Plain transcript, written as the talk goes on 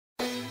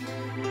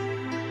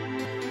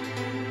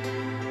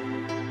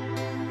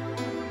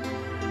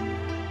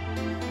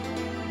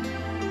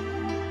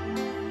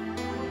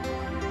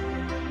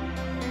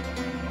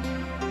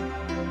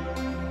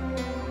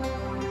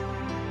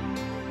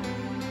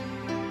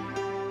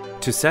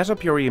To set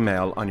up your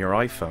email on your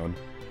iPhone,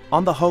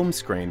 on the home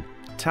screen,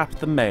 tap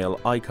the Mail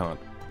icon.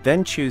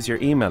 Then choose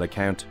your email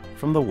account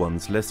from the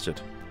ones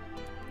listed.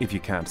 If you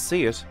can't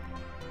see it,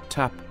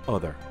 tap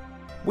Other.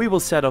 We will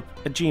set up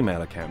a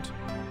Gmail account.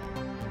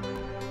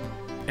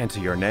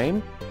 Enter your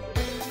name,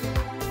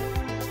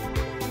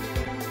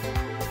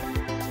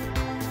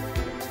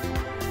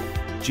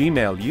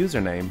 Gmail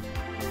username,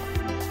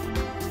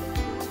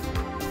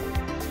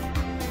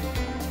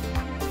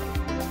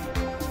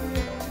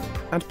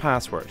 and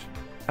password,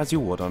 as you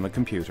would on a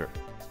computer.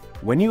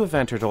 When you have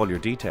entered all your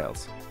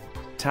details,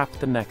 tap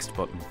the Next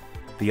button.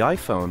 The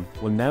iPhone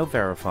will now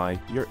verify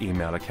your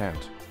email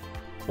account.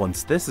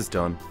 Once this is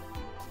done,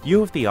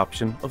 you have the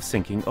option of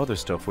syncing other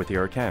stuff with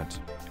your account,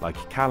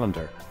 like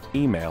calendar,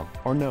 email,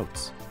 or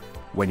notes.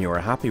 When you are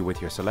happy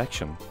with your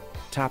selection,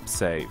 tap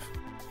Save.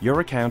 Your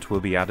account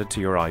will be added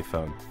to your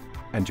iPhone,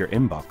 and your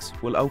inbox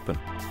will open.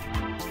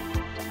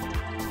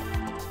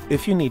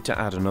 If you need to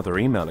add another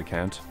email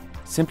account,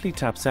 simply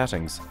tap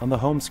Settings on the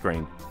home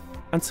screen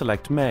and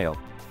select Mail,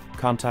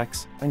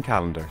 Contacts and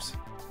Calendars.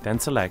 Then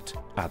select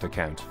Add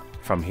Account.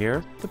 From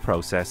here, the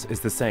process is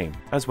the same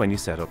as when you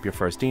set up your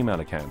first email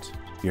account.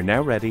 You're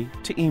now ready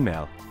to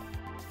email.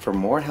 For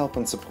more help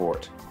and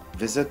support,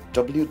 visit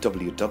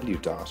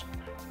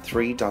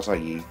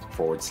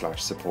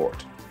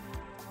www.3.ie/support.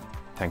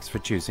 Thanks for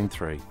choosing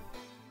 3.